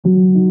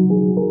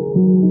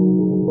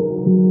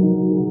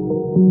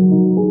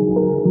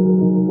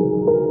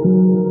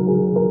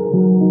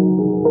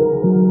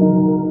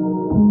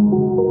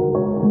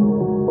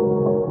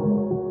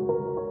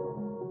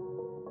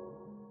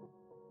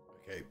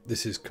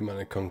this is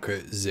Command &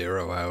 Conquer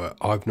 0 Hour.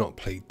 I've not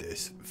played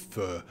this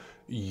for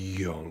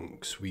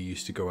yonks. We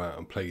used to go out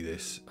and play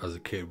this as a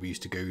kid. We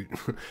used to go,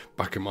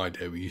 back in my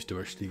day, we used to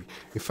actually,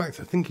 in fact,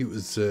 I think it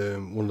was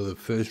one of the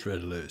first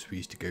red alerts. We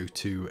used to go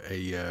to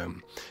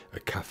a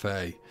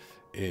cafe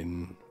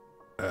in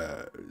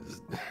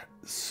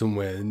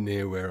somewhere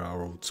near where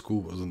our old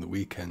school was on the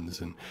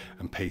weekends and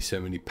pay so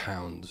many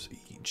pounds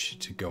each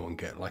to go and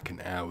get like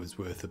an hour's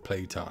worth of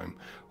playtime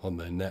on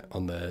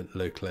their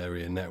local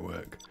area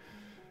network.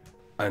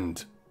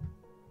 And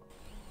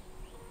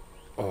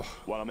oh,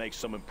 want to make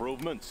some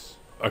improvements?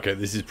 Okay,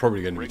 this is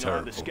probably going to be Bring on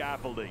terrible. the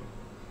scaffolding.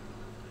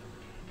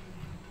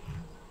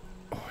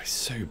 Oh, it's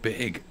so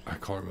big. I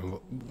can't remember.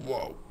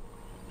 Whoa.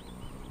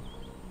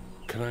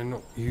 Can I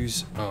not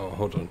use? Oh,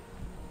 hold on.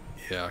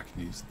 Yeah, I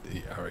can use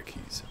the arrow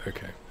keys.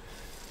 Okay.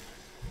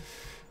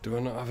 Do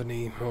I not have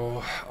any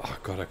more? Oh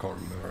god, I can't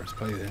remember how to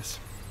play this.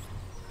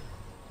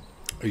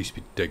 I used to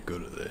be dead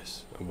good at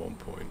this at one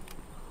point.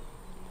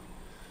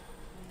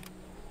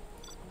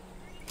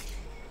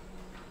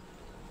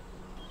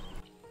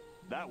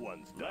 That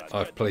one's done.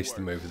 I've placed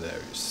them over there.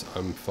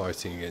 I'm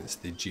fighting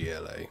against the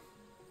GLA.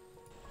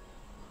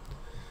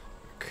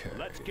 Okay.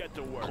 Let's get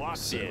to work.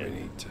 So in. we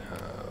need to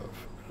have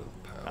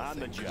another power On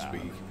the thing because job.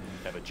 we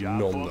Have a job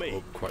nom for that me.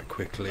 up quite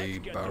quickly. Let's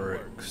get to work.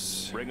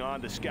 Barracks. Bring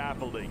on the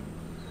scaffolding.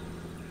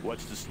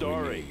 What's the We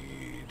story?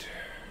 need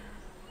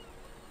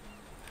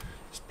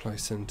supply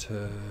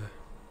center.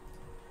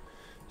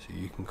 So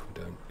you can come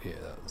down. Yeah,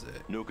 that's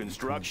it. New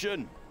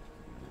construction.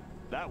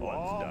 That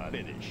one's done.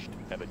 Finished.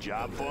 Have a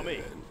job for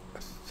me. I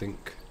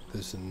think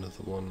there's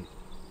another one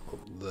up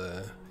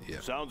there. Yeah.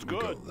 Sounds we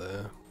good. got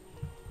there.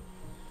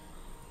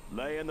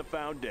 Laying the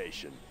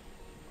foundation.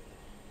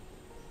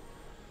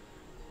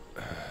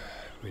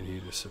 We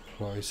need a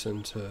supply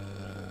center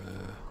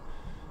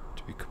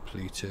to be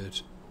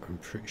completed. I'm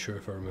pretty sure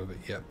if I remember.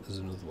 Yep, there's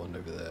another one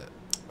over there.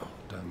 Oh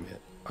damn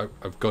it!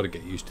 I've got to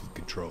get used to the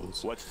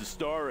controls. What's the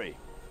story?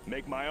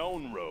 Make my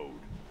own road.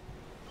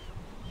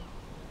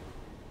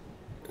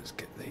 Let's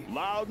get the.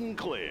 Loud and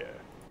clear.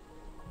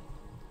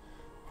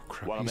 Oh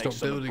crap! Wanna He's make not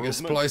some building a improvements?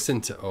 supply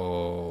center.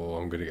 Oh,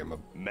 I'm gonna get my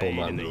Made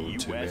bomb in the handled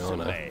to me, US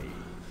aren't of I? A.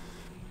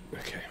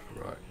 Okay,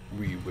 right.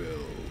 We will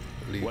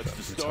leave What's that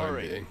the for the time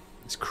story? being.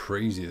 It's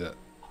crazy that.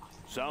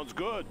 Sounds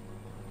good.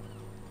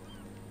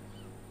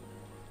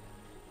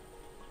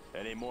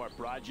 Any more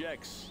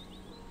projects?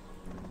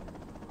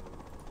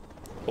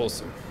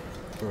 Awesome.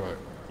 Right.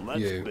 Let's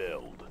you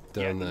build.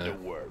 down Getting there. to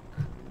work.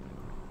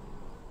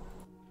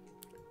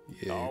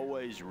 You.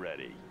 Always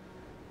ready.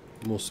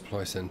 More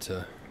supply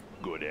center.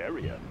 Good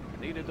area.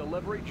 Need a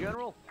delivery,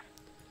 General?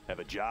 Have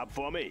a job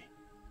for me.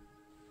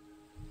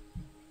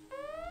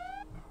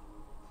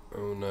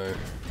 Oh no.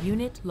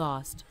 Unit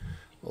lost.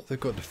 Well, they've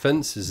got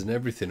defences and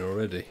everything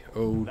already.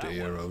 Oh That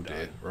dear, one's oh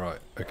dear. done. Right,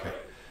 okay.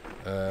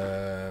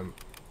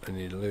 I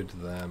need a load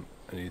of them.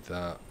 I need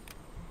that.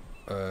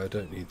 I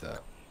don't need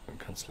that. I'm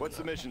cancelling What's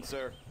the that. mission,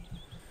 sir?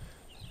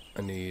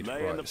 I need,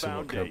 Laying the right, so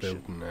what can I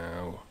build foundation.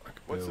 now? I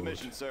can What's the build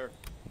mission, sir?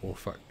 war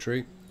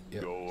factory.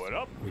 Yep, Going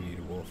up. we need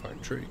a war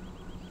factory.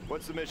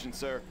 What's the mission,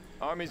 sir?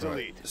 Army's Right,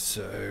 elite.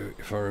 so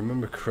if I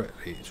remember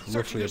correctly, it's Search and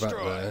roughly about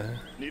destroy. there.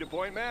 Need a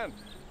point, man?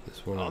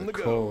 There's one On in the the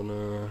go.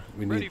 corner.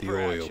 We Ready need the for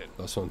oil. action.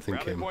 That's what I'm Rally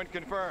thinking. point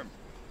confirmed.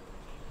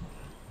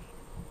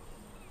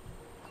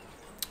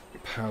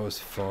 Power's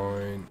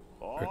fine.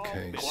 All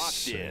Okay, clocked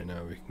so in.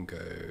 now we can go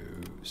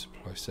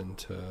supply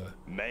center.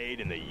 Made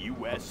in the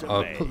US of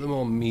I'll A. put them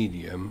on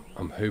medium.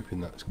 I'm hoping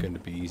that's going to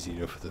be easy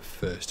enough for the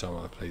first time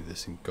I play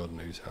this in God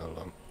knows how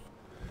long.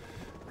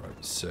 Right,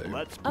 so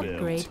Let's we need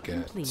Upgrade to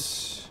get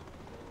complete.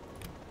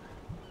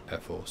 Air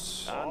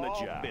Force. On the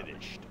All job.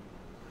 Finished.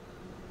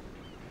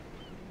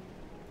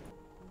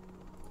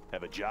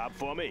 Have a job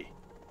for me.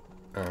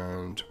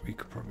 And we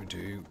could probably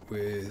do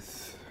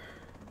with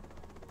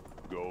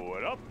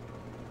Going up.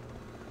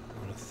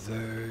 one of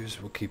those.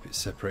 We'll keep it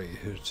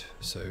separated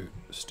so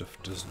stuff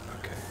doesn't.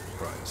 Okay,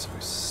 right, so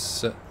we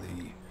set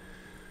the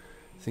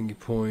thingy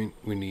point.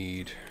 We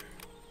need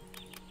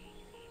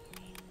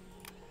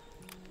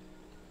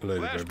a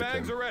load of Flashbangs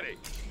everything. are ready.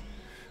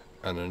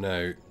 And I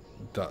know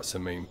that's a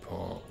main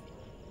part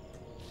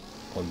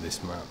on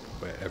this map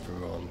where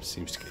everyone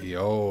seems to get.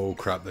 Oh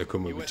crap, they're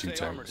coming with two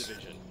USA Armor tanks.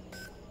 Division.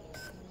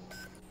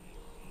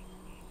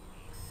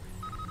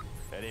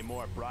 Any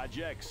more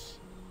projects?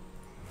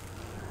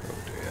 Oh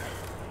dear.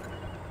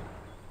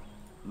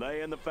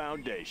 Laying the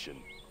foundation.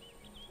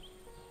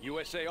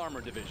 USA Armor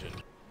Division.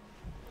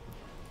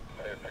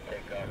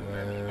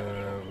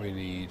 We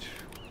need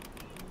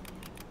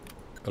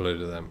a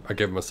load of them. I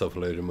gave myself a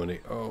load of money.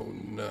 Oh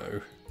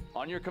no.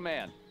 On your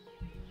command.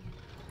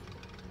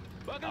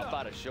 How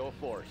about a show of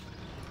force?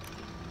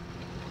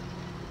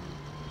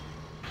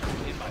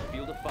 In my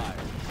field of fire.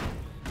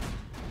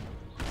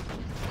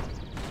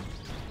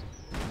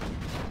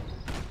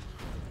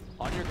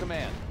 On your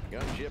command.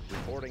 Gunship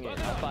reporting in.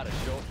 How about a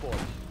show of force?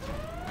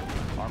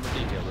 Armor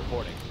detail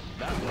reporting.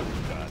 That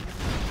one's done.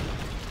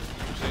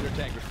 Crusader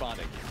tank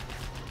responding.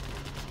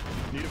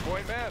 Need a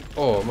point, man?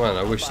 Oh man,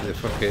 I wish they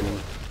fucking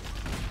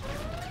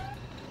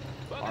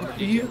armor Are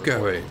detail you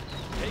reporting. going?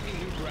 Taking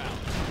new ground.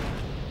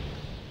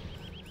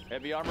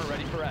 Heavy armor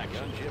ready for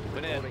action. Gunship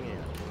Moving reporting in.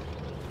 in.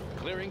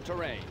 Clearing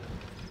terrain.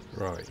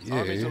 Right,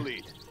 Army's you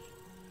elite.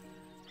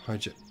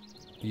 hijack.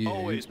 You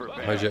Always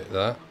prepared. hijack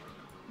that.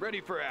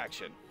 Ready for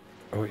action.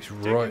 Oh, it's a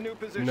right. new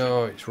position.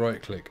 No, it's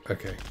right click.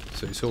 Okay,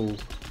 so it's all.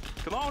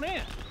 Come on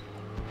in.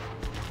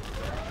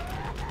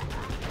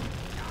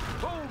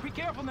 Oh, be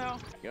careful now.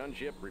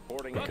 Gunship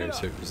reporting in. Okay,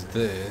 so it was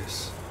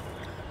this.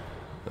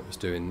 That was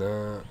doing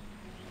that.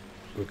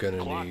 We're gonna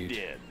Clocked need.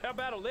 in. How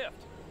about a lift?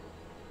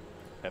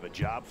 Have a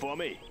job for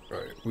me?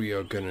 Right, we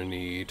are gonna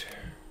need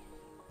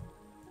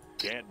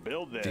Can't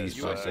build this. these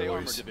bad USA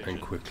Armor boys, Division.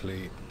 and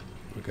quickly.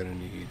 We're gonna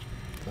need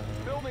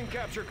that. Building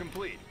capture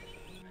complete.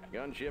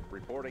 Gunship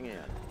reporting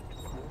in.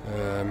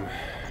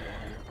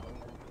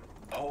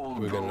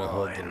 We're gonna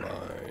hold the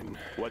line.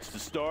 What's the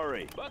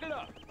story? Bucket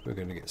up. We're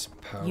gonna get some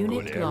power.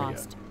 Unit area.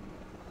 lost.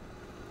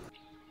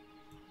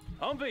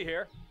 Humvee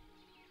here.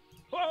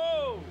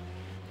 Whoa!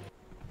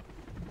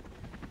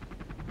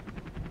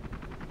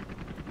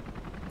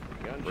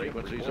 Gunship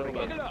Frequencies reporting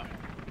Bucket in. up.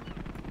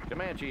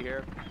 Comanche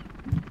here.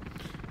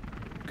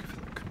 Give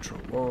that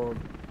control one.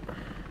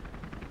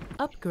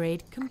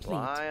 Upgrade complete.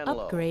 Flying low.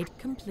 Upgrade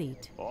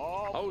complete.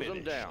 All Hose them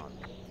finished. down.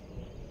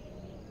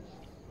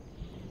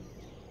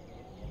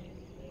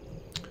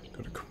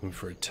 Gotta come in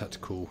for a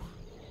tactical.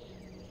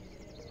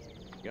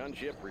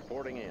 Gunship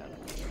reporting in.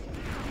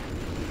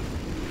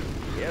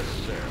 Yes,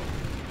 sir.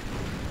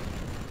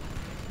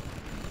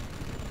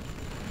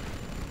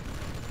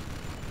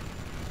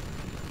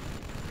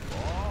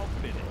 All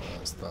finished.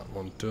 That's that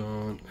one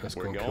done. Let's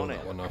go We're and kill going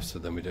that in. one off, so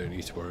then we don't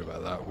need to worry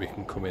about that. We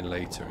can come in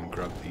later and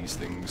grab these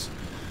things.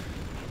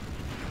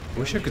 I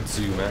wish I could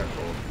zoom out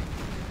more.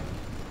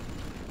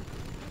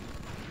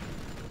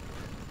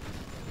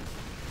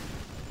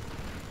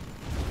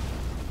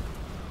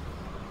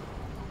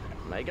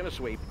 Making a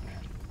sweep.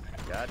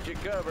 Got you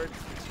covered.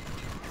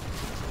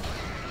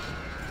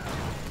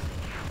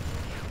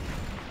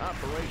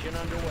 Operation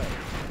underway.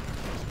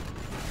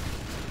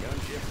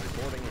 Gunship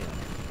reporting in.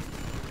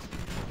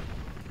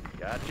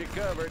 Got you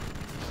covered.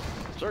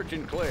 Search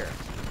and clear.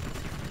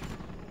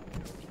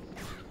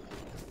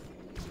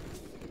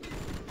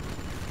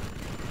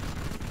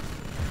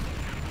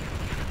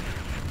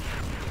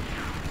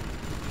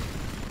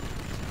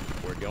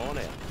 We're going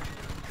in.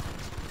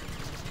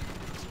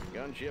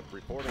 Gunship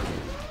reporting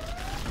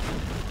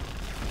in.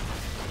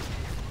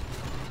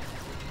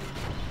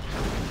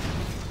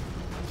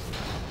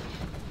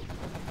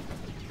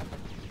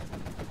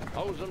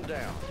 Hose them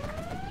down.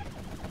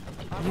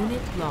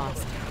 Unit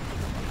lost.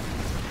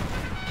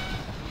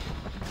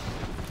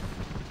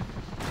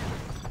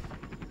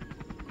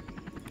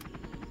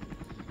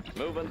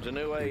 Moving to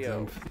new Leave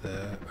them AO. for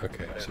there.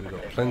 Okay, so we've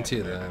got plenty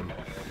of them.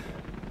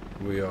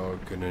 We are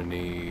gonna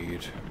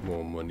need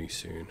more money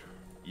soon.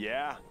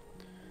 Yeah.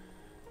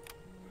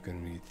 We're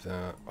gonna need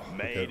that. Oh,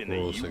 Made in we're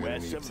the also gonna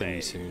US need of A.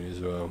 thingy soon as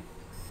well.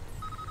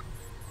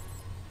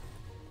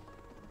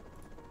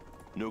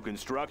 New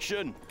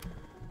construction.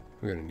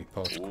 We're gonna need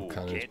particle Ooh,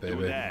 cannons, can't do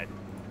baby. that.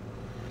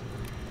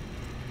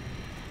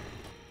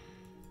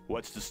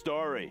 What's the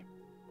story?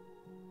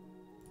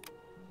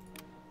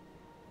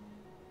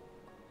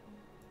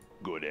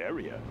 Good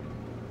area.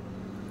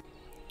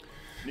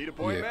 Need a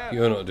point, Yeah, man?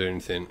 you're not doing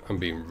anything. I'm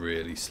being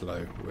really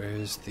slow.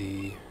 Where's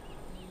the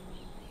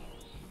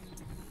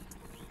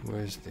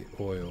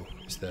oil?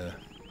 It's there.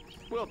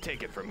 We'll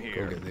take it from Go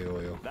here. get the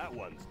oil. That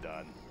one's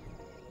done.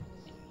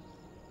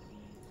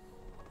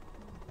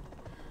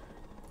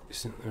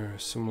 Isn't there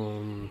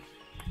someone?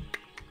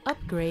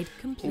 Upgrade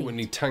Oh, complete. we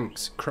need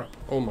tanks. Crap.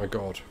 Oh my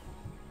god.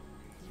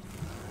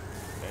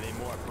 Any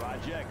more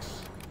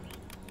projects?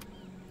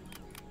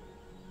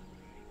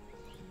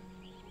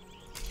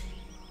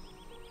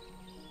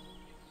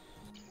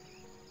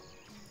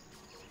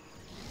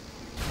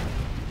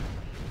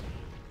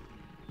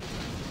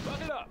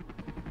 Bucket up.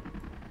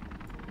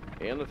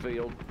 In the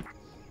field.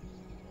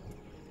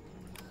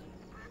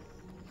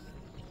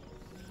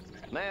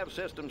 Nav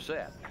system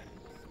set.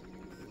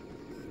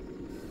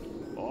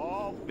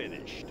 All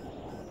finished.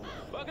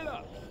 Bucket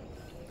up.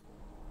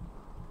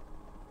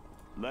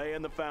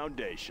 Laying the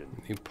foundation.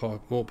 Need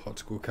more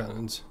particle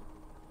cannons.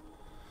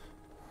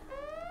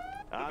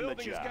 On the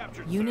job.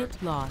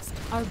 Unit lost.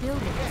 Our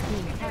building is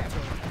being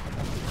captured.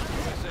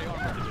 USA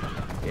Armor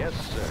Division. Yes,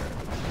 sir.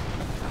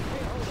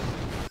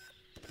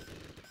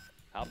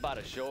 How about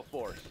a show of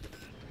force?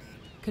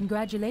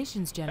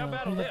 Congratulations, General. How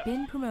about a You have lift?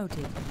 been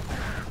promoted.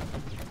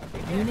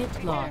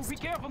 Unit lost. Be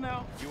careful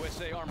now.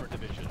 USA Armor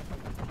Division.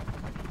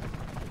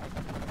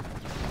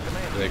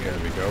 They're going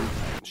to be gone.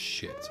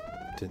 Shit.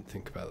 Didn't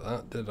think about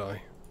that, did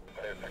I?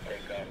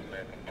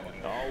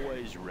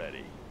 Always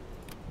ready.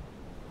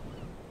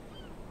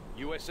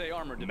 USA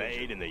Armor Division.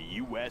 Made in the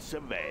US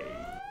of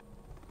A.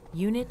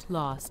 Unit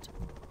lost.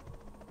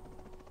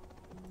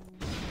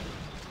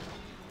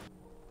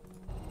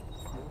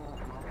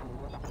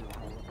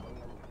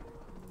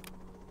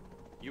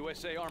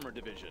 USA Armor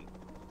Division.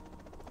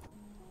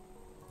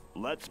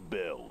 Let's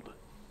build.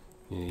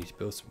 You need to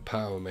build some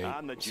power, mate.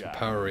 On the Some job.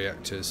 power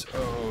reactors.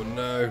 Oh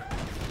no.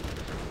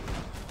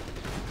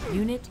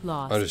 Unit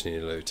lost. I just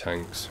need a load of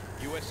tanks.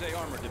 USA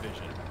Armor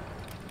Division.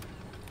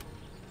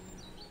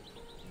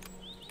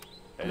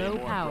 Any Low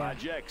more power.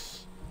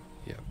 projects?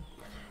 Yeah.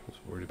 I was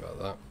worried about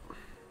that.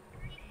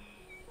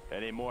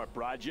 Any more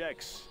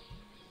projects?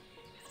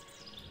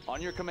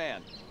 On your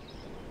command.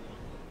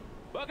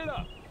 Bucket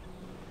up.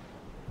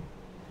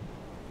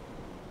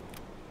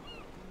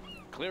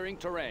 Clearing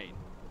terrain.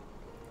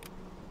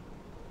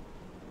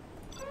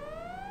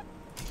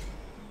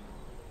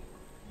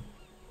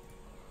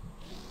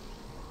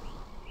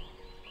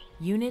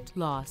 Unit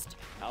lost.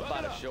 How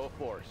about a show of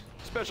force?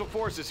 Special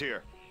forces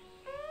here.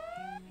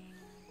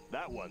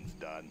 That one's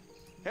done.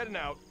 Heading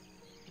out.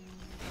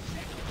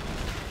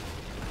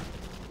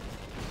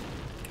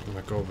 Oh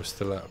my god, we're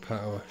still out of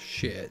power.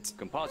 Shit.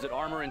 Composite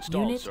armor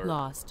installed, Unit sir.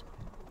 lost.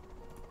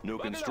 New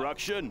Bucket up.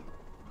 construction.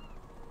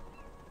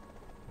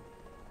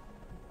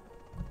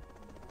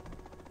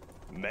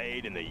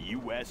 Made in the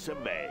US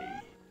of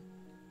A.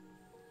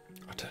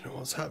 I don't know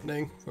what's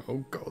happening.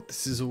 Oh god,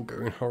 this is all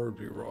going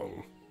horribly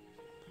wrong.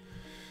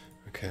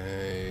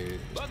 Okay.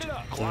 Bucket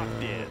up.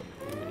 Clocked in.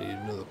 You need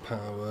another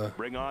power.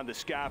 Bring on the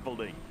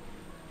scaffolding.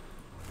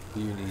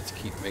 You need to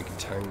keep making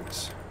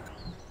tanks.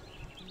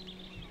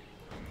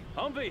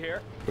 Humvee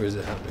here. Where is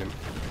it happening?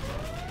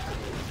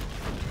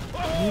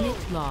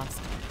 Unit lost.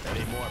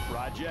 Any more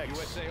projects?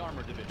 USA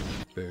Armor Division.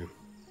 Boom.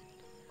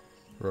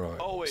 Right,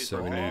 Always so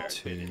we need prepared.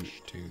 to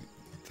do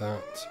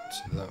that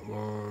to that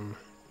one.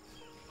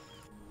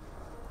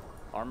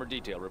 Armor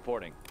detail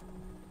reporting.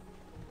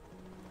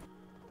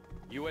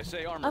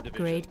 USA Armor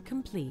Upgrade Division.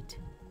 complete.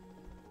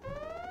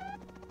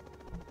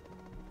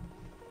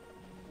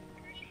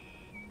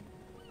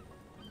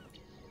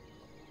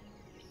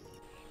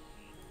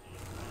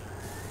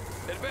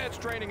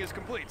 Advanced training is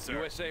complete, sir.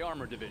 USA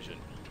Armor Division.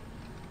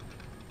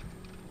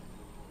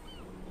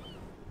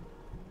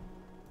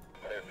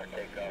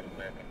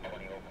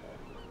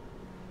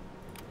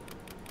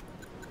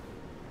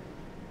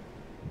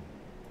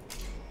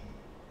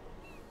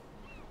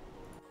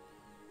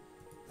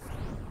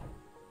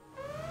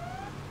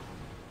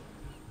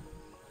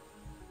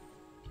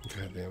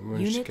 Okay, then I'm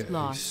going to Unit get a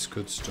lost.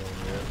 scud storm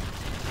yet.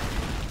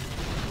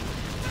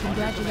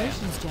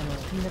 Congratulations, General.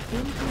 You have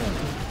been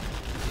promoted.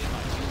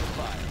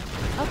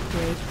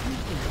 Upgrade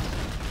complete.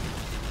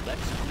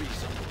 Let's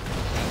grease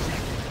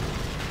them.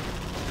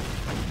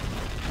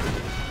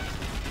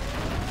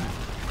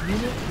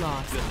 Unit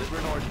lost. Deliver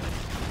an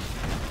ordnance.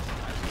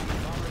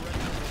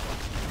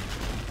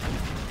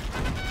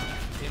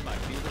 In my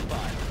field of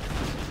fire.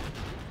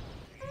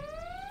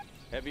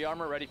 Heavy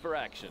armor ready for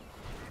action.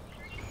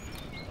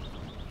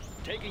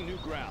 Taking new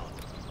ground.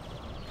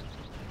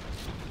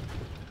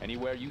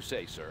 Anywhere you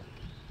say, sir.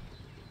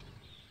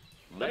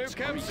 The new Let's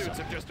chem grease suits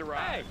 'em. have just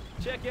arrived.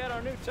 Hey, check out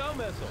our new tow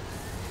missile.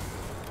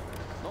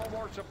 No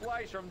more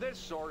supplies from this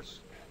source.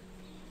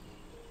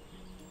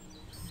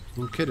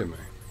 You kidding me?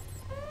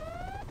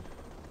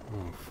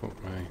 Oh,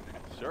 fuck me.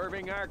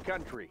 Serving our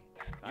country.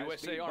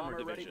 USA Armor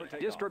Division.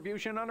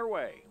 Distribution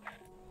underway.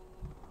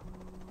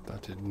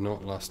 That did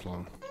not last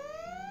long.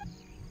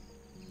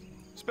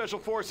 Special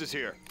forces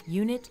here.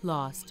 Unit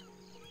lost.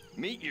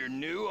 Meet your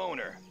new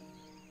owner.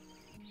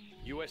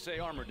 USA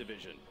Armor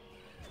Division.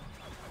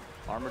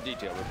 Armor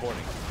detail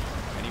reporting.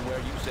 Anywhere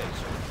you say,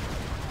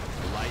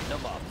 sir. Lighten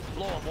them up.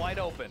 Blow them wide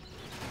open.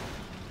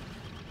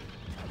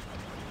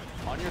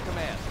 On your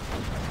command.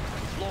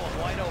 Blow them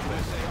wide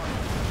open.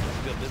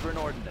 Deliver an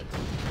ordnance.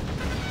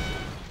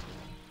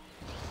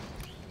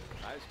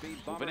 High-speed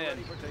bomber Moving in.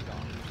 ready for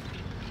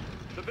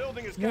takeoff. The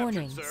building is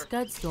Warning, captured, sir.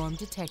 scud storm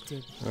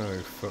detected. Oh,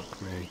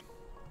 fuck me.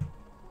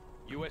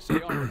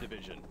 USA Armor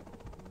Division.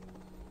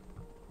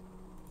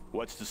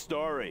 What's the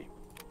story?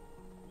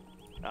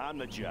 On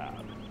the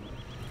job.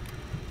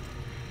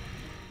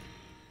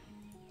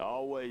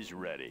 Always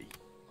ready.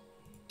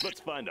 Let's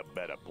find a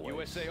better place.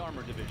 USA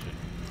Armor Division.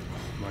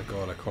 Oh my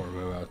god, I can't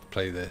remember how to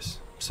play this.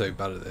 I'm so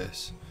bad at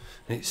this.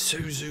 And it's so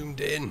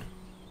zoomed in.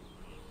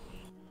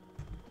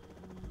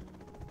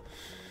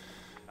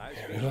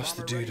 High-speed We lost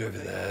the bomber ready dude for over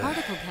takeoff. there.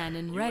 Particle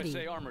cannon ready.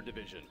 USA Armor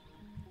Division.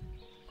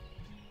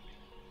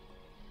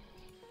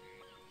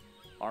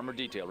 Armor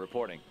detail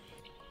reporting.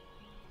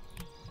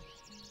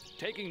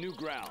 Taking new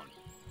ground.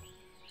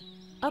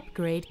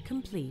 Upgrade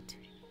complete.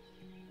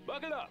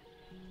 Bucket up.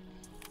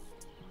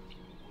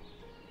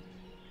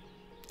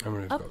 I'm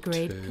gonna have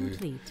Upgrade got two.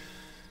 complete.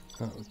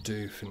 That'll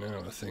do for now,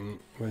 I think.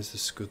 Where's the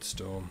scud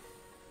storm?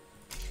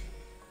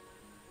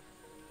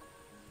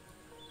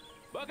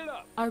 Bucket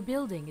up. Our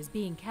building is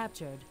being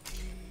captured.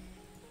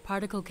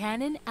 Particle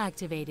cannon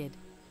activated.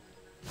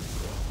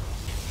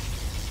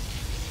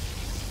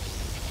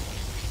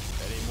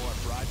 Any more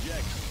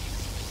projects?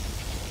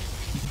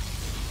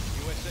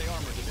 USA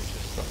Armor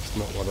Division. That's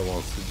not what I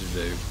wanted to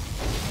do.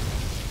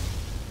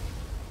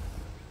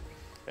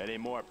 Any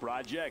more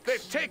projects?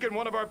 They've taken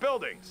one of our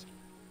buildings.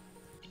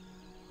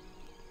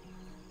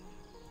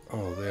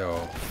 Oh, they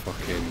are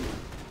fucking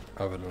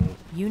Having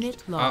a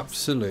Unit lost.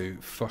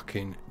 absolute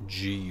fucking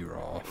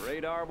giraffe.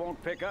 Radar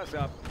won't pick us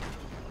up.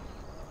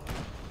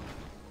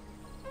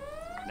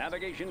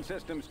 Navigation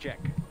systems check.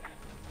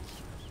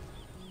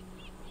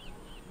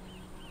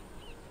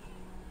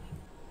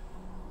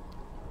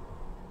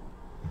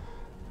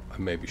 I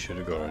maybe should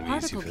have gone on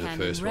easy Particle for the cannon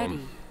first ready.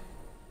 one.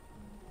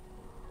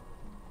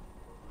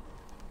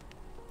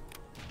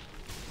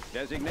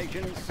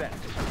 Designation set.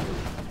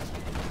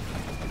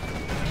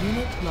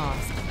 Unit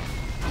lost.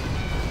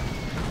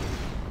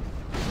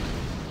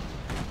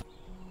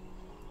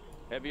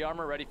 Heavy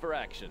armor ready for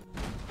action.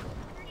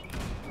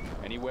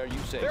 Anywhere you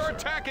say, They're sir.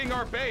 attacking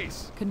our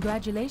base.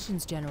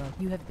 Congratulations, General.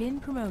 You have been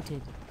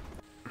promoted.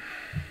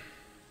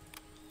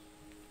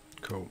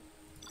 Cool.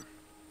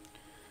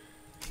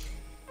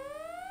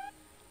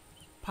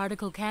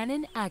 Particle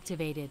cannon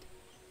activated.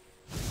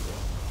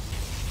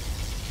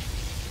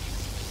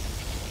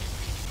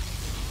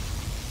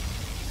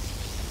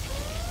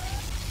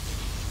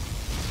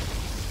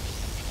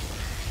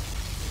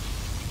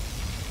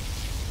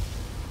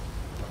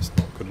 That's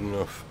not good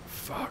enough.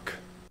 Fuck.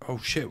 Oh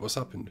shit, what's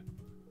happened?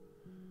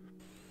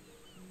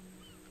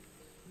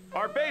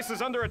 Our base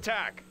is under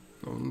attack.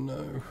 Oh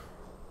no.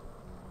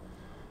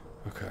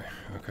 Okay,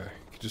 okay.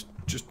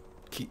 Just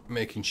keep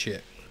making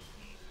shit.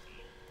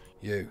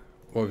 You,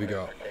 what have you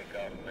got?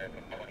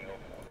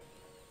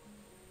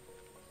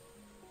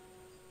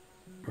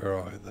 Where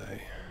are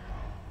they?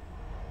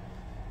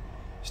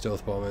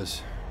 Stealth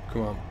bombers.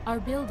 Come on. Our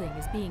building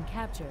is being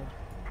captured.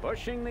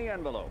 Pushing the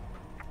envelope.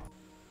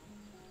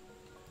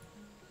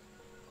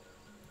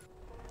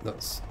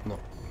 That's not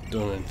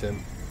done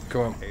anything.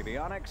 Come on.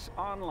 Avionics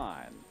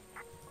online.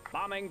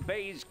 Bombing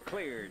bays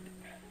cleared.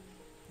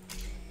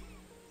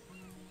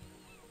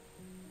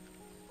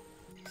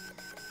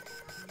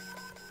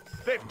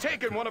 They've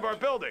taken one of our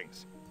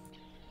buildings.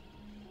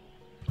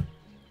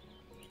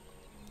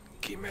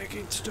 Keep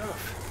making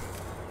stuff.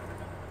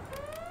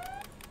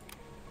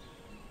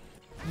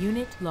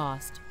 Unit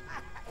lost.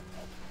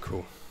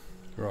 Cool.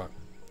 Right.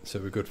 So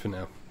we're good for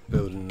now.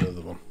 Building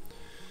another one.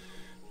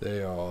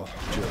 They are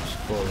just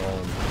full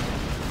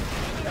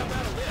on.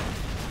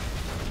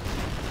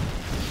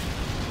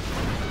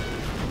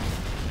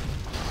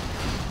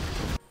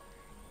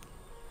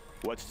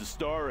 What's the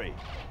story?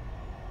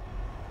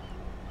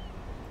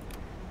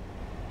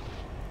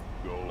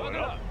 Going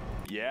up.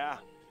 Yeah?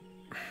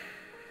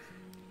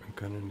 I'm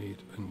gonna need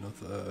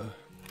another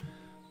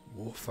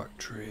war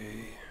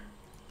factory.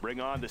 Bring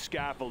on the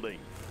scaffolding.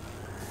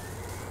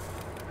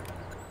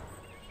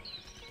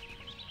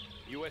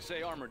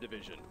 USA Armor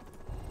Division.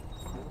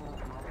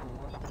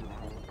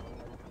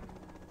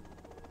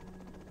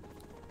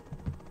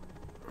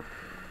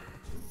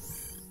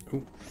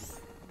 Ooh.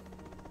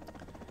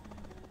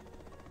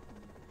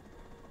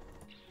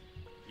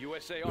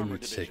 USA We Armor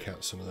need to Division. take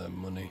out some of their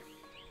money.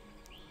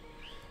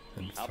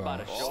 And How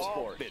about a fast. show of All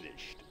force?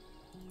 finished.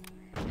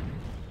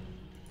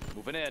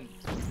 Moving in.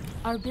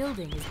 Our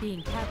building is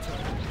being captured.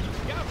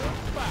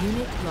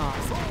 Unit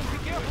lost.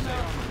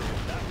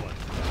 That one.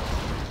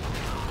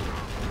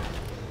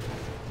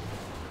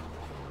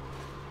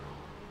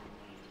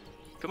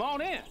 Come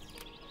on in.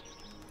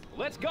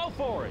 Let's go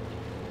for it.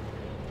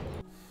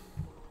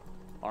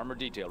 Armor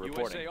detail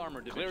reporting. USA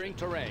Armor Division. Clearing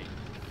terrain.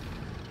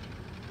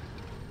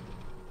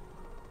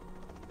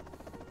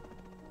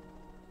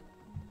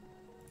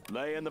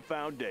 Laying the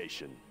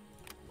foundation.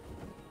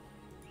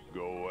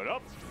 Going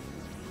up.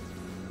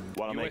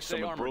 Want to make USA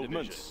some Armor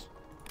improvements?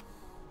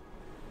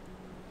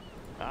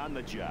 On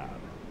the job.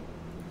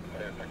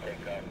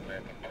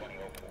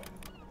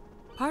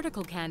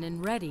 Particle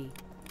cannon ready.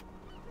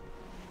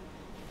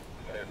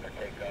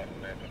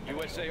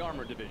 USA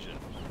Armor Division.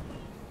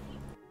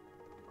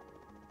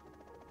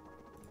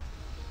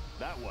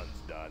 That one's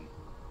done.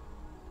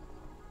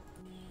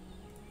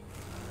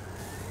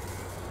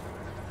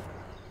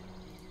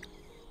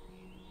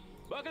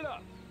 Bucket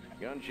up.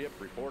 Gunship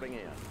reporting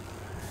in.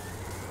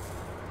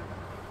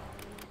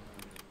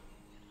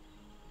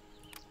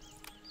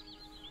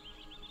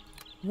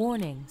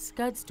 Warning,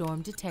 Scud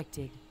storm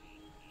detected.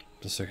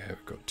 That's okay,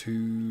 we've got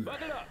two.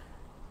 Bucket up.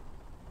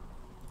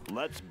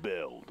 Let's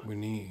build. We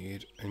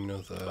need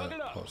another Buck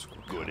it up. particle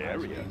Good cannon,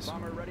 area. please.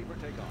 Bomber ready for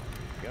takeoff.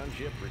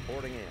 Gunship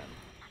reporting in.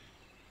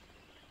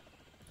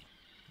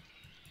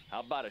 How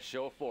about a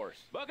show of force?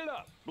 Bucket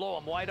up. Blow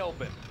them wide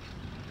open.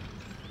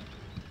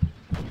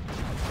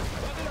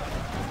 Bucket up.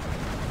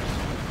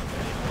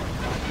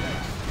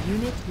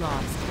 Unit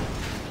lost.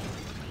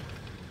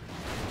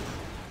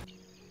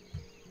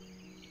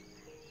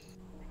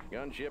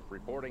 Gunship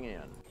reporting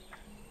in.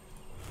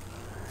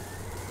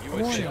 USA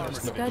Warning, Armor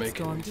It's not Scud making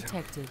storm it.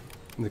 detected.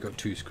 And they've got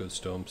two Scud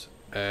storms.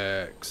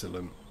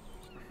 Excellent.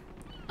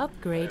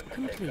 Upgrade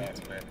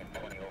complete.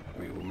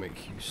 We will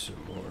make you some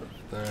more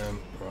of them.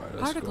 Right,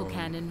 let's Particle go on.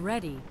 cannon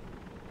ready.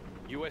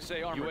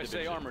 USA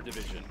Armor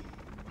Division.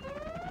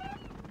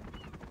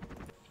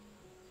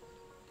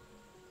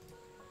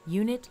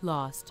 Unit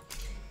lost.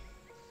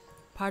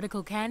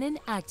 Particle cannon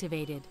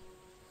activated.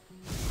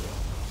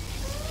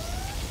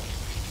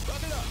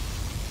 Bucket up.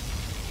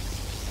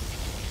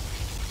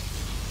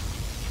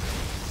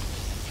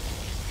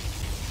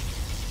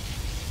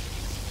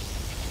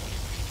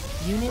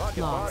 Unit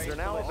Rocket lost. pods are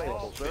now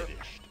available, sir.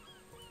 Finished.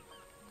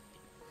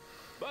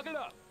 Buck it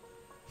up.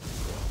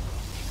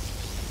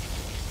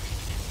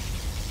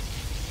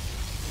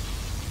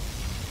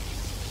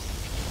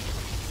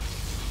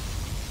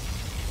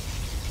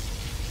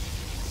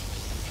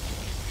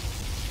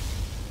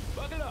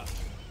 Buck it up.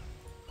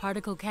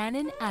 Particle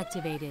cannon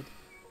activated.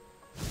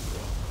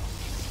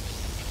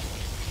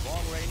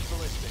 Long range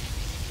ballistic.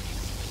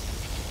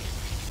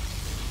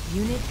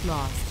 Unit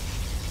lost.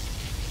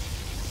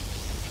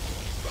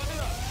 Buck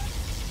it up.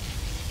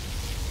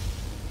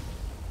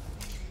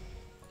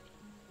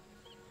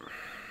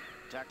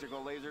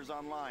 Tactical lasers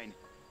online.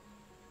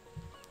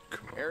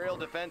 Aerial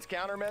defense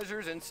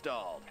countermeasures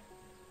installed.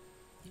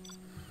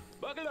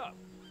 Buck it up.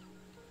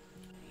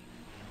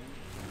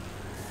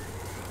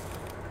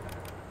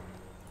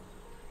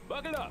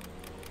 Buck it up.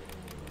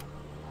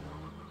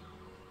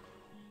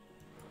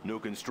 New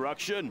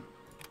construction.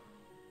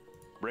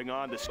 Bring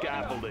on the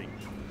scaffolding.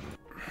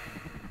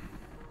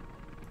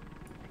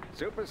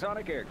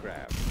 Supersonic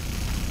aircraft.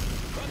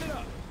 Buck it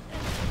up.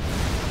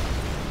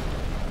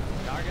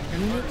 Target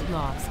Unit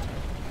lost.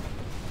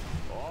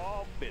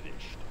 All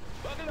finished.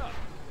 Buck it up.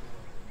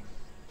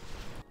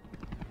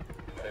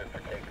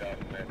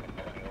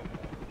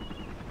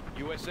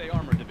 USA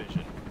Armor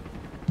Division.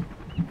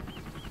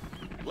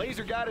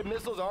 Laser-guided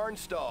missiles are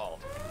installed.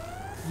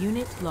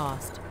 Unit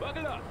lost. Buck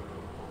it up.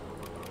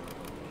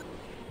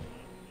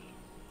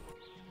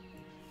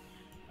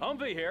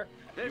 Humvee here.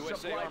 This USA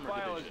supply Armor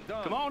file Division. is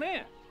done. Come on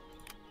in.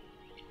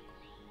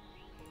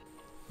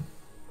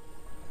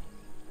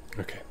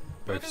 Okay,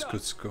 both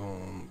scud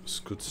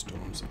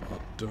storms are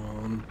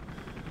done.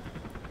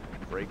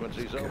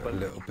 Frequencies Get a open.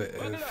 little bit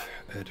of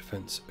air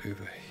defense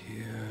over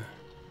here.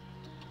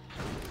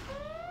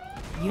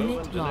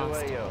 Unit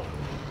lost. AO.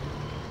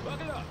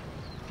 Buck it up.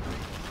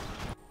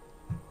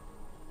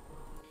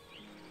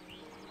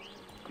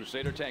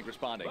 Crusader tank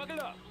responding. Buck it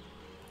up.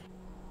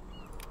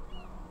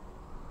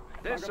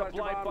 This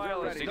supply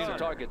file is Proceeding to done.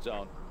 target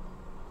zone.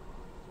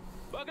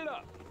 Buck it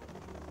up.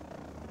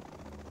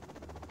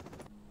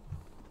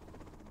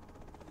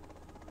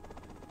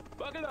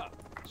 Buck it up.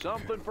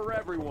 Something for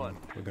everyone.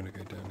 We're going to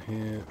go down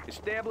here.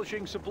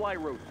 Establishing supply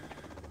route.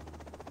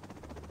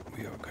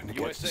 We are going to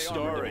get USA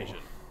Armor storage.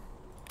 Division.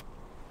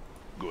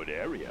 Good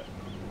area.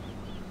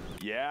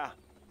 Yeah,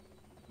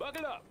 Buck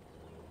it up.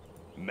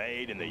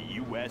 made in the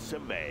US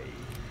of A.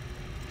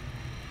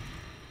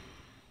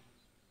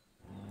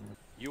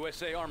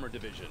 USA Armor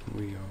Division.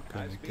 We are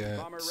going to get.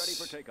 Bomber ready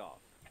for takeoff.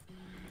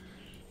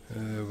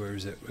 Where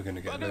is it? We're going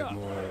to get a Buck it load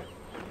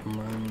up. more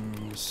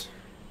mans.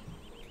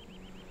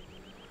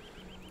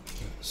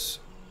 Let's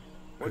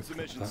What's the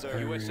open mission, that sir?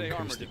 area in USA case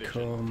Armor they Division.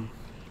 come.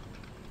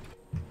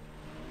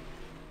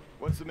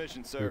 What's the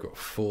mission, sir? We've got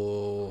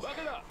 4 Buck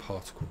it up.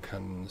 particle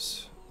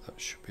cannons. That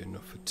should be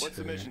enough for 2. What's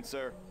the mission,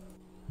 sir?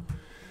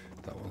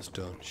 That one's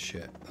done.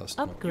 Shit, that's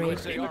Upgrade not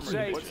USA great. Armor complete.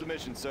 Division. What's the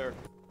mission, sir?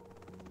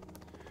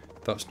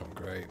 That's not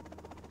great.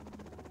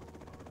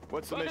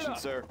 What's the Buck it mission, up.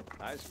 sir?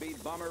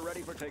 High-speed bomber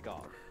ready for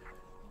takeoff.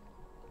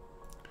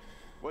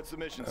 What's the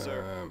mission,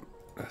 sir?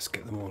 Let's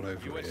get them all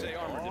over USA here.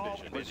 Armor All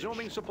Division.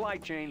 resuming supply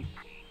chain.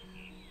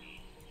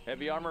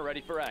 Heavy armor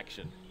ready for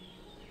action.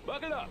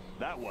 Buck it up.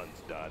 That one's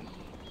done.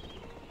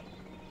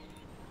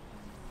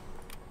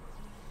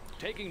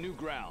 Taking new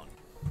ground.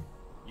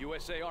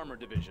 USA Armor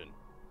Division.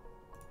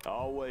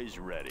 Always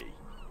ready.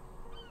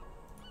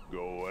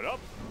 Going up.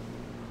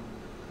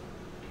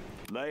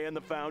 Laying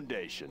the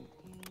foundation.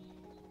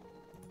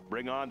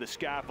 Bring on the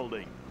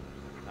scaffolding.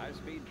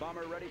 High-speed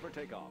bomber ready for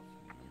takeoff.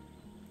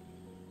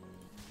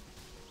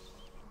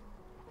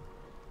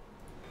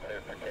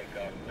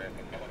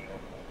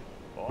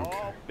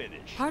 All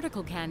finished.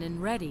 Particle cannon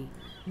ready.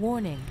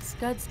 Warning,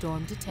 scud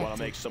storm detected. Want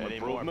to make some Any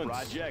more improvements?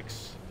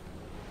 projects?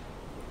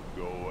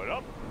 Going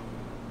up.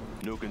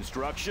 New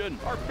construction.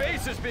 Our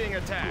base is being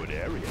attacked. Good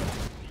area.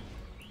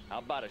 How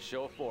about a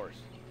show of force?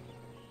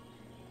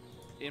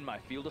 In my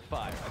field of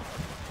fire.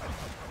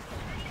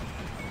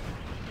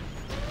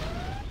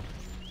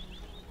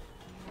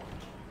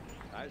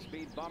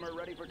 High-speed bomber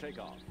ready for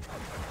takeoff.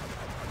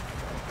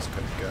 It's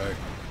going to go.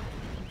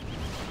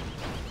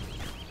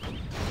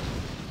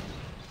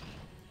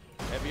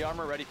 Heavy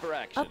armor ready for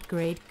action.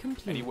 Upgrade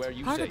complete. Anywhere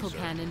you say, Particle sir.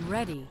 cannon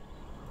ready.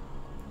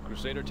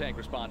 Crusader tank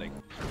responding.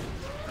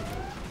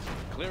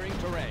 Clearing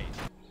terrain.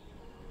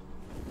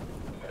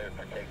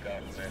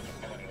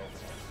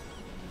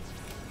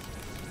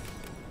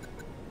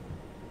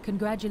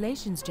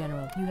 Congratulations,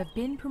 General. You have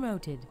been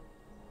promoted.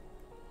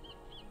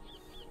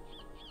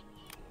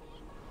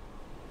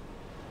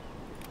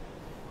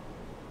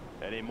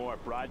 Any more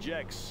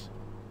projects?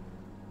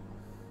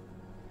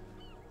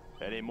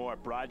 Any more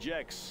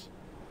projects?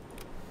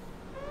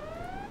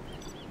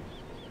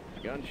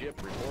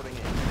 Gunship reporting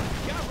in.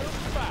 Got room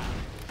to fire.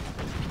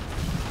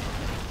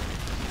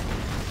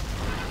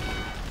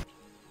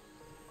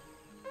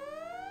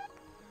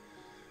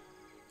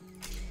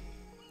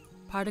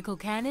 Particle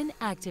cannon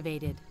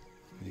activated.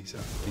 These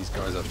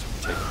guys have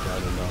to be taken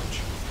down a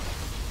notch.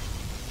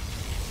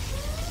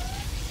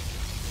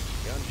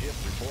 Gunship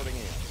reporting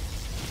in.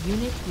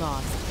 Unit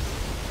lost.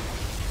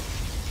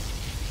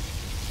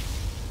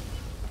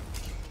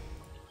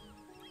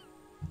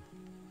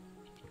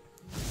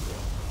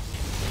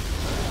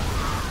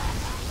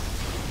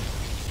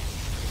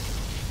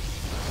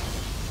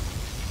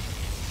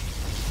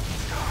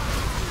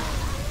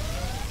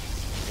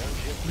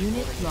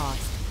 Unit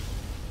lost.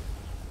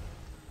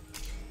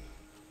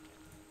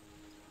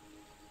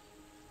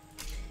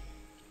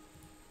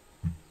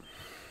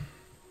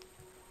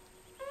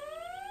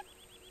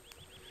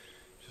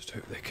 Just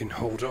hope they can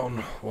hold on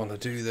while I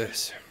do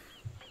this.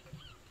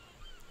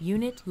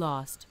 Unit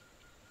lost.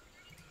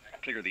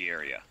 Clear the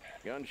area.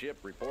 Gunship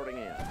reporting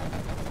in.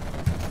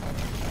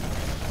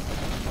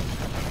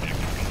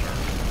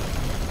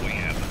 We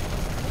have them.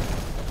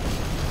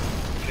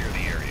 Clear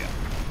the area.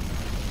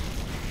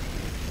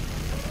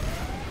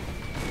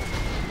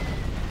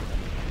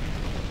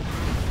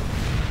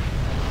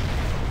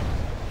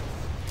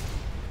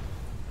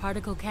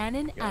 Particle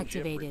cannon Gunship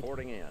activated.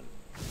 reporting in.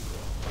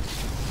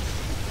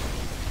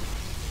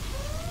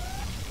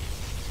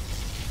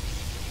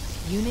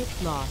 Unit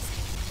lost.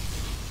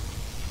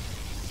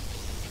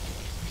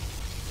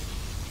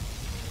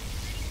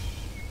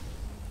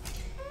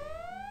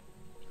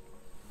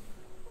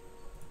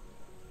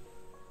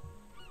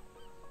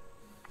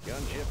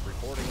 Gunship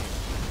reporting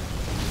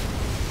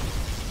in.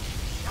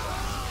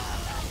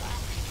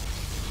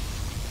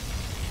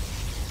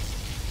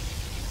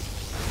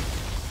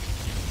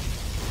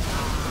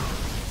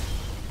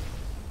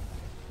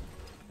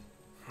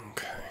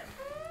 Okay.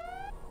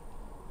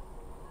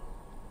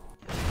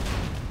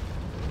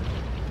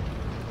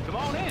 Come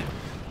on in.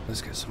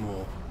 Let's get some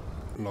more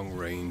long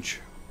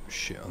range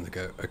shit on the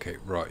go. Okay,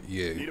 right,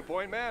 Need you. a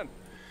point, man?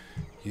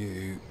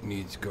 You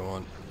need to go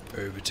on,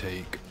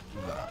 overtake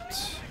that.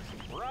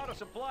 We're out of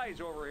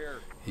supplies over here.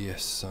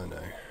 Yes, I know.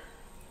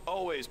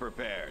 Always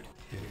prepared.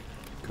 You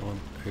go on,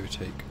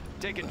 overtake.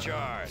 Taking that.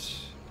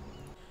 charge.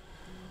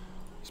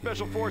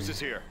 Special forces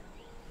here.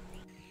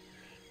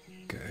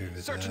 Get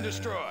over Search and there.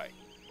 destroy.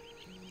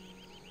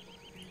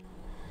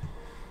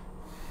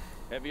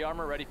 Heavy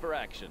armor ready for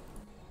action.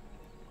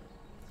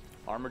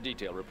 Armor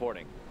detail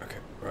reporting. Okay,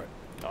 right.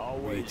 We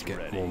Always need to get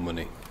ready. more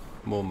money.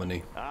 More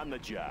money. On the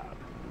job.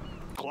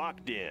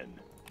 Clocked in.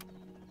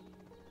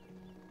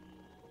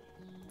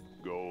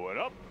 Going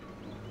up.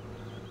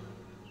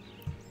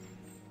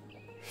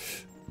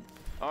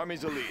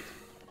 Army's elite.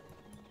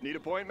 Need a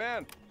point,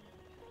 man?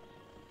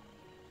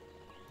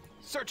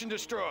 Search and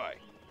destroy.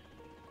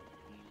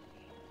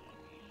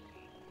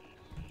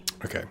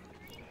 Okay.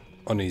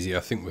 On easy, I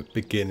think we're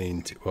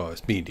beginning to, well,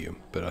 it's medium,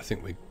 but I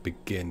think we're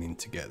beginning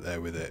to get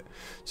there with it.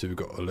 So we've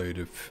got a load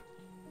of,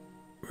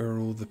 where are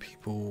all the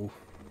people?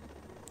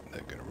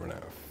 They're going to run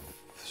out of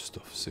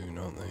stuff soon,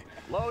 aren't they?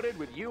 Loaded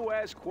with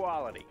U.S.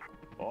 quality.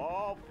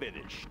 All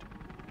finished.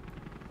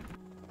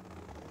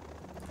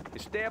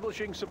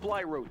 Establishing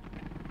supply route.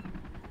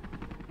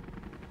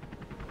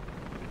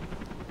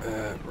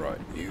 Right,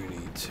 you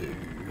need to,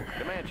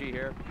 Comanche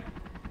here.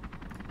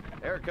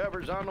 Air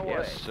cover's on the way.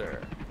 Yes,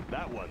 sir.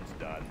 That one's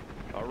done.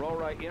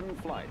 Aurora in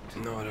flight.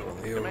 no, I don't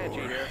want the Comanche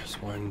Aurora. here.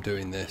 That's why I'm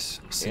doing this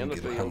In the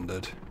field.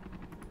 single-handed.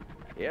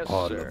 Yes,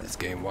 Oh, I sir. love this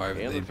game. Why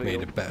haven't In they the made a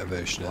field. better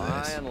version of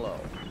this? Flying low.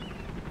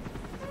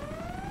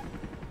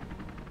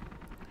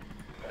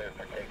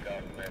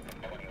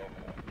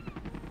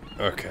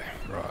 Okay,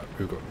 right,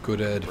 we've got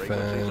good air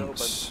Frequencies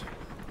defense.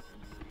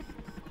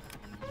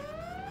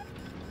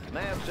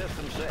 Nav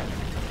system set.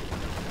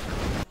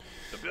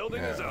 The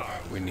building is Yeah,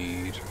 ours. we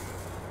need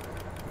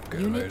get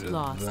a Unit load of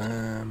lost.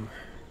 them.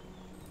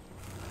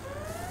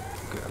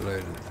 Get a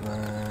load of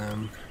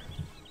them.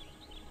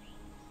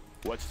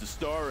 What's the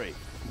story?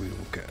 We will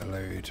get a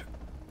load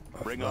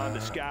of Bring that. on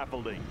the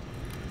scaffolding.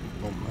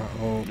 Bump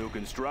that up. New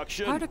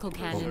construction. Particle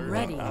cannon Reserve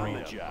ready. On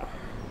the job.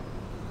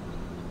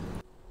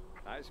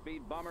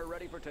 High-speed bomber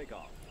ready for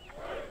takeoff.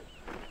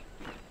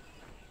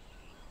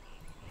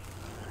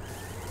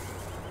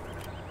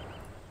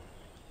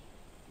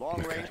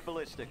 Long-range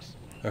ballistics.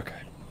 Okay.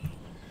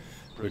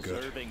 We're good.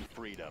 Preserving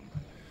freedom.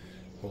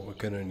 What we're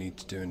going to need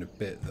to do in a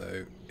bit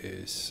though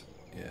is,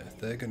 yeah,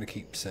 they're going to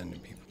keep sending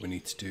people. We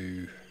need to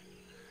do.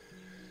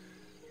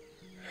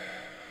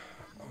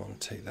 I want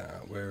to take that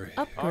out. Where?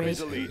 Upgrade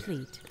Army's elite.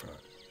 complete.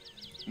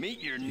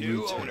 Meet your You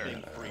new take owner. that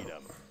out.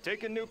 Freedom.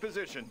 Take a new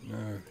position. No,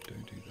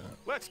 don't do that.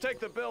 Let's take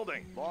the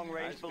building.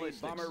 Long-range High-speed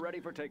ballistics. bomber ready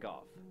for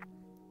takeoff.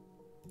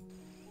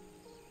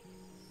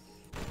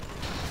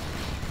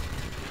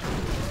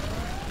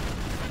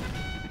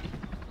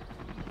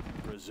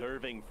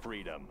 Preserving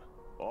freedom.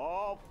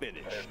 All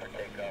finished.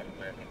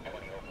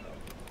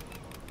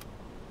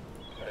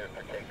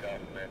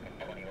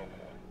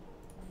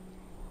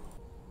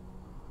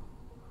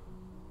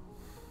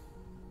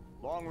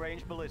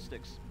 Long-range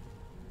ballistics.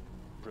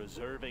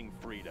 Preserving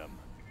freedom.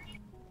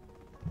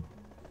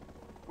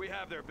 We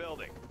have their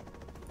building.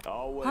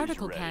 Always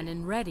Particle ready.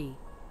 cannon ready.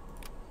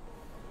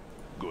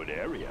 Good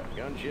area.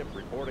 Gunship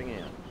reporting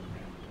in.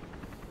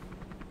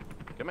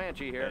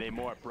 Comanche here. Any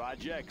more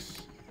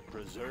projects?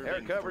 Preserving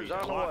Air cover's freedom.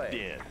 on the Clocked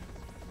way. in.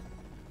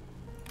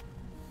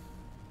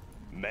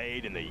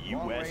 Made in the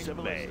Long-range U.S. of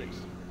A. ballistics.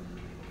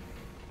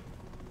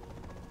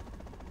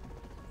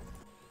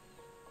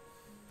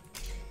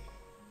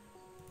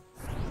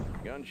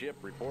 Gunship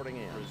reporting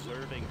in.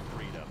 Preserving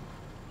freedom.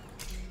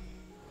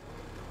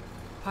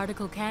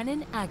 Particle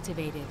cannon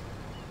activated.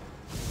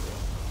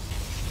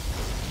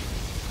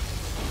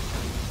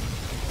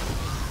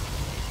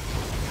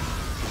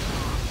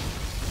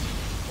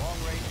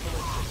 Long-range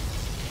ballistics.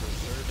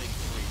 Preserving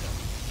freedom.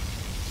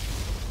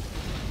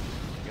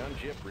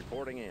 Gunship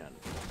reporting in.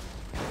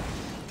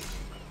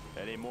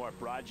 Any more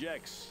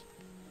projects?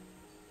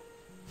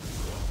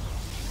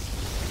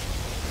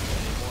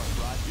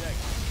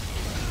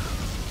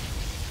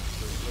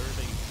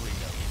 Preserving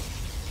freedom.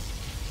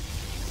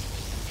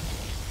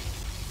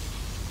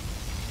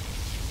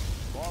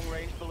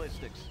 Long-range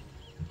ballistics.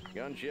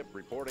 Gunship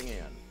reporting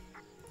in.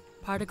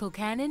 Particle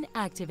cannon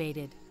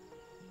activated.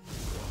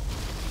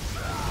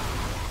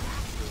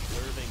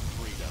 Preserving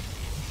freedom.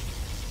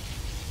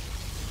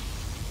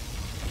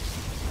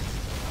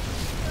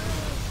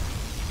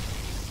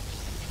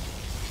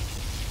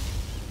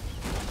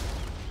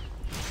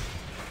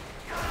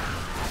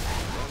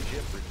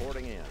 Gunship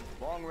reporting in.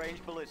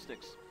 Long-range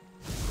ballistics.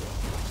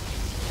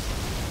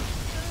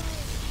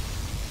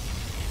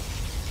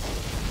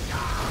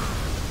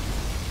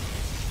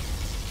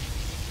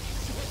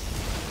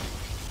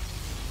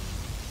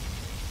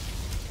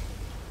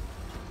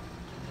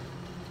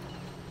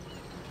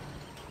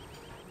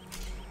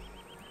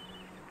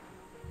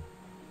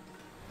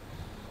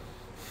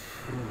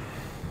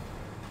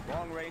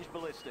 Long-range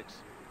ballistics.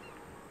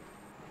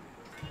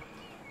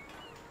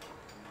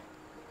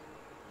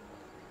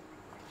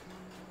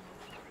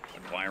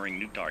 Acquiring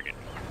new target.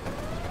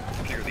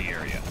 Clear the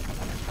area.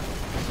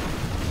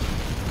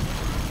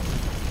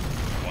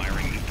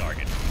 Acquiring new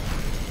target.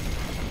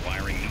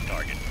 Acquiring new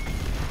target.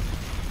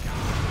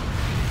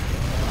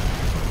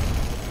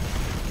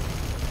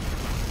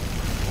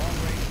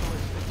 Long-range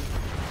ballistics.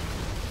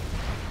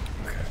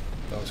 Okay,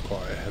 that was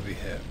quite a heavy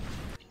hit.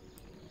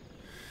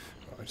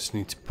 I just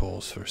need to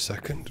pause for a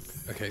second.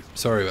 Okay,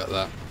 sorry about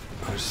that.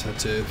 I just had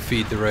to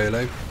feed the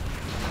Raylo.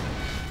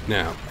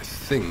 Now, I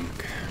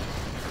think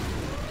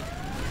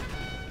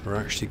we're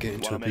actually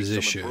getting to a Wanna make some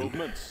position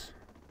improvements?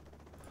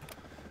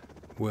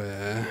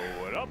 where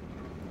Blow it up.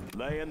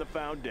 Laying the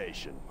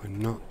foundation. we're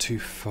not too On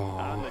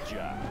far. the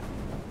job.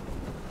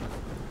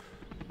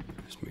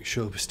 Let's make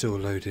sure we're still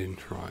loading.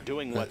 Right,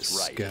 Doing what's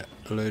let's right. get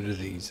a load of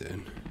these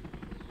in.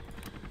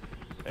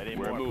 Any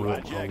We're more moving. What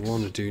I projects?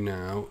 want to do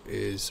now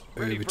is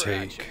Ready for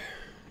overtake action.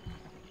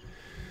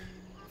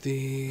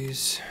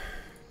 these.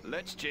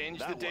 Let's change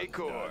That the one's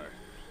decor. done.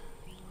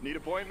 Need a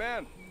point,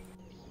 man?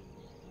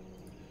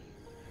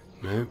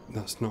 No,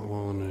 that's not what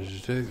I wanted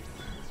to do.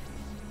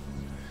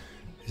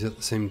 Is that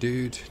the same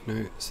dude? No,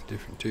 it's a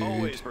different dude.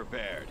 Always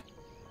prepared.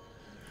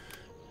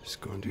 Let's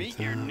go and do Meet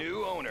that. your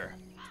new owner.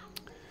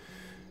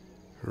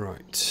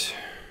 Right.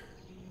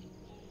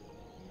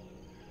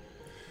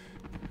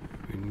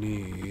 We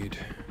need.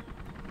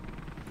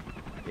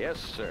 Yes,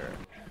 sir.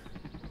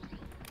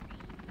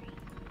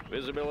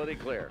 Visibility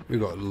clear. We've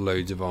got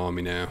loads of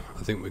army now.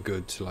 I think we're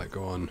good to like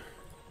go on.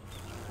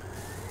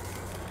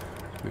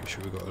 Make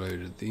sure we've got a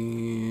load of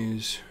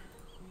these.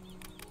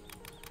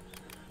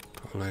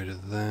 Got a load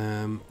of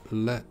them.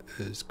 Let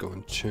us go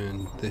and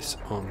turn this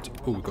on.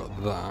 Oh, we've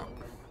got that.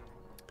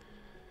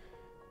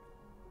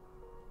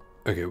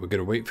 Okay, we're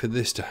gonna wait for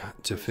this to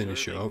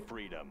finish Preserving up.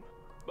 freedom.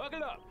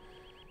 Buckle up.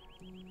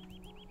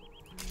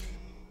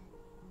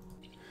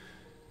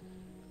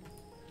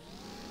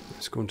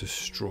 Let's go and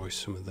destroy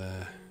some of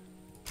their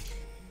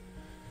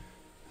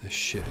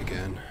shit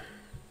again.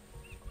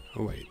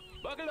 Oh wait,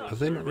 Buckle up. have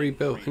they not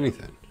rebuilt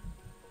anything?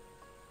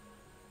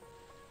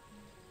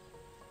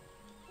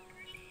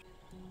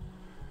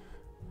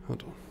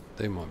 Hold on,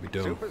 they might be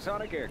done.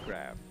 Supersonic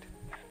aircraft.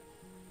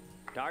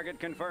 Target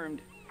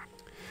confirmed.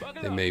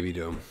 Buckle They up. may be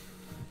done.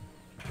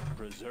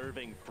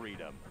 Preserving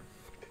freedom.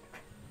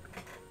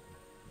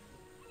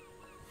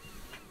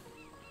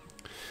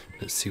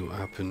 Let's see what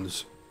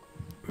happens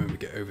when we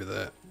get over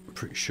there. I'm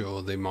pretty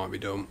sure they might be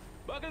done.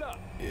 Buckle up.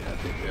 Yeah, I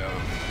think they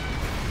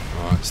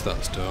are. Alright, so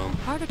that's done.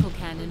 Particle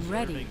cannon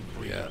ready.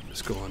 Yeah,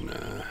 let's go on.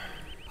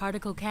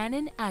 Particle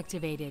cannon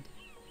activated.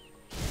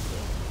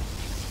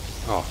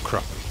 Oh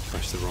crap,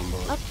 pressed the wrong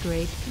button.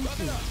 Upgrade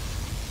complete.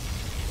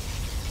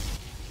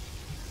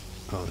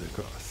 Oh, they've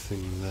got a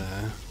thing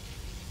there.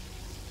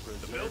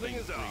 The building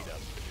is ours.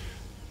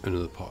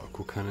 Another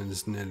particle cannon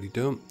is nearly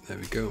done. There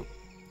we go.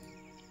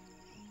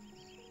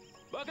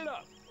 Buckle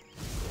up.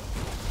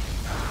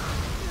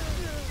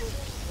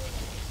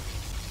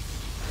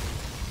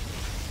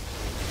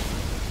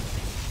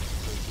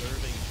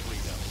 Preserving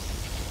freedom.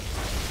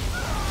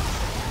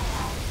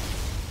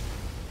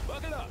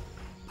 Buckle up.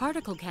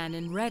 Particle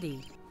cannon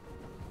ready.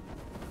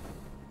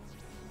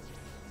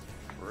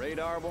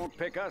 Radar won't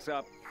pick us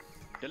up.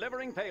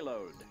 Delivering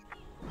payload.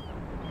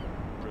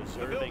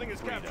 Preserving building is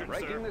freedom. captured.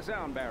 Breaking the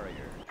sound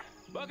barrier.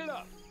 Buckle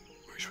up.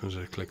 Which ones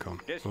did I click on?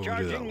 Oh, we'll do that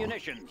Discharging one.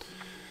 munitions.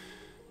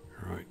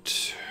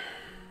 Right.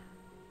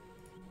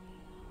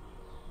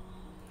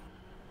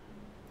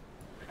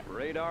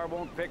 Radar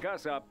won't pick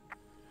us up.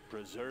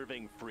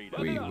 Preserving freedom.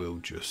 We will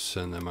just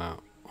send them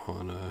out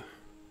on a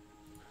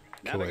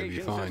whatever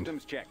you Navigation find.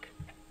 systems check.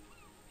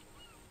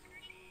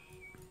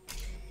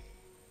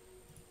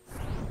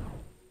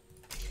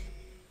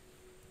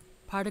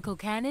 Particle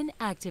cannon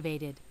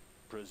activated.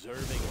 Preserving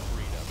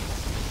freedom.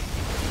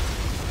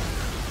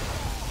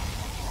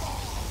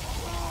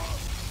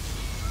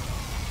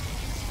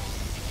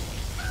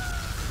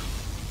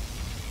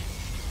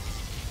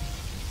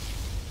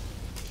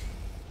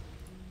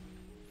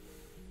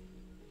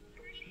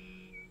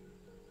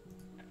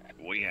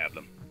 We have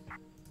them.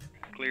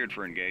 Cleared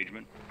for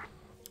engagement.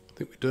 I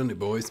think we've done it,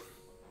 boys.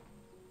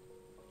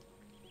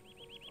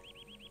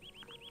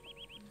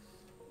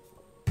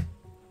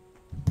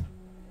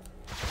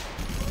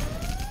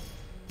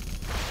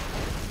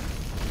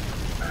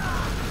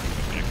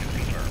 Objective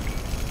confirmed.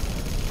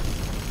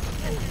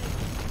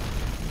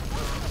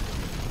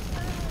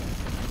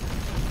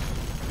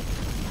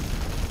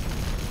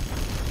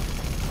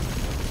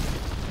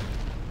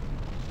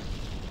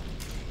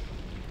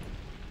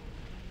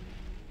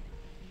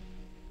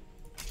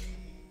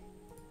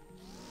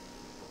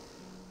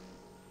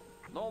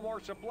 No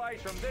more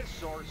supplies from this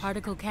source.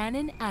 Particle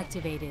cannon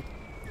activated.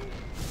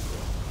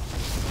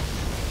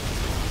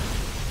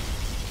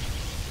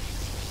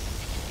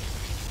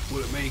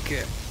 Will it make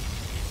it?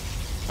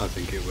 I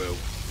think it will.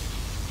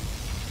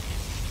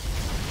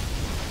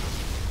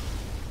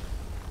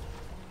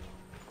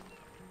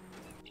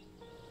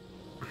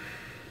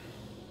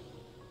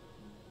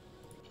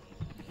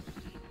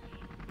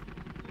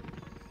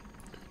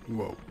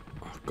 Whoa.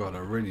 Oh God, I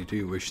really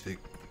do wish they...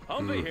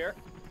 Humvee here.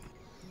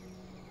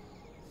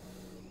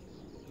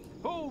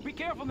 Oh, be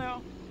careful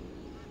now.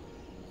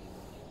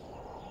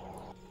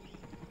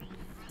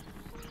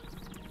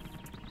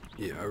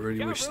 Yeah, I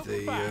really wish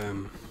they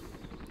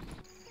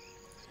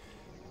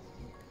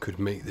could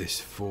make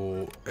this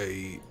for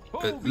a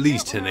at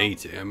least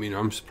 1080. I mean,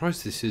 I'm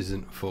surprised this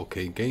isn't a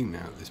 4K game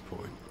now at this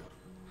point.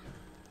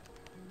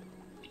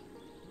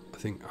 I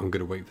think I'm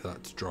gonna wait for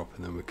that to drop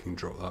and then we can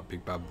drop that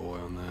big bad boy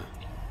on there.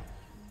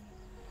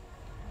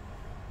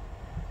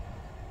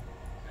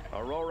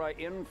 Aurora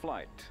in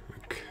flight.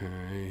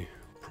 Okay,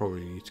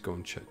 probably need to go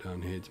and check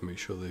down here to make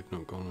sure they've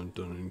not gone and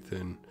done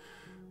anything.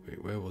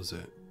 Wait, where was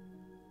it?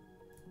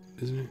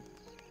 Isn't it?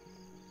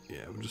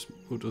 Yeah,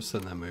 we'll just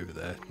send them over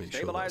there to make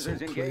sure that's all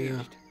Stabilizers clear.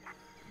 engaged.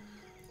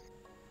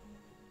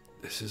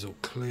 This is all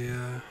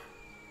clear.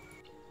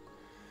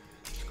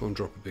 Let's go and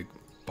drop a big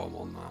bomb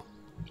on that.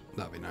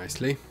 That'd be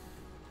nicely.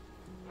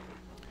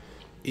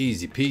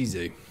 Easy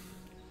peasy.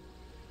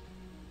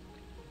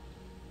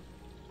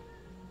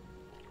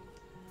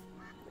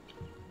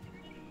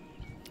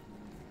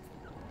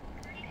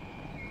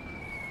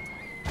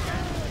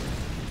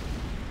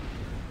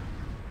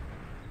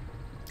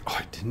 Oh,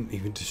 I didn't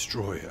even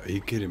destroy it. Are you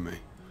kidding me?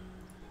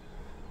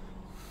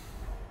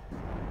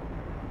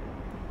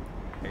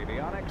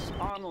 Avionics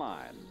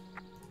online.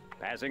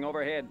 Passing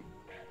overhead.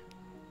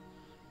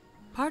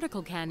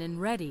 Particle cannon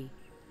ready.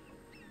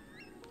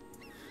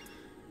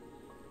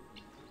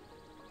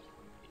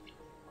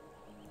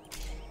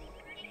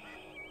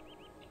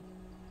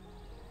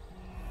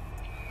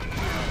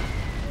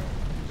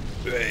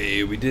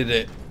 Hey, we did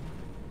it.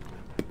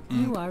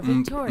 You are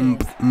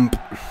victorious.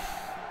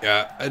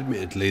 Yeah,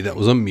 admittedly, that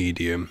was on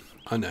medium.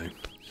 I know.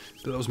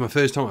 But that was my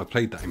first time I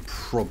played that in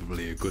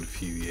probably a good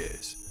few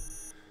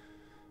years.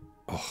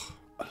 Oh,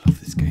 I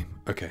love this game.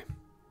 Okay.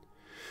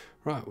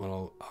 Right,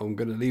 well, I'm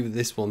going to leave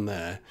this one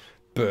there.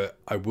 But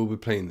I will be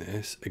playing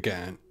this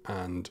again.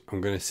 And I'm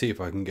going to see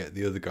if I can get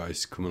the other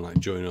guys to come and like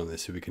join on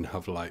this so we can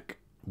have like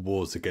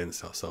wars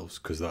against ourselves.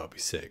 Because that would be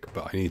sick.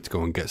 But I need to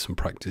go and get some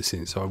practice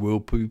in. So I will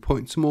be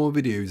putting some more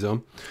videos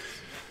on.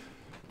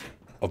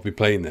 I'll be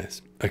playing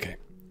this. Okay.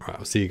 All right,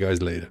 I'll see you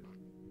guys later.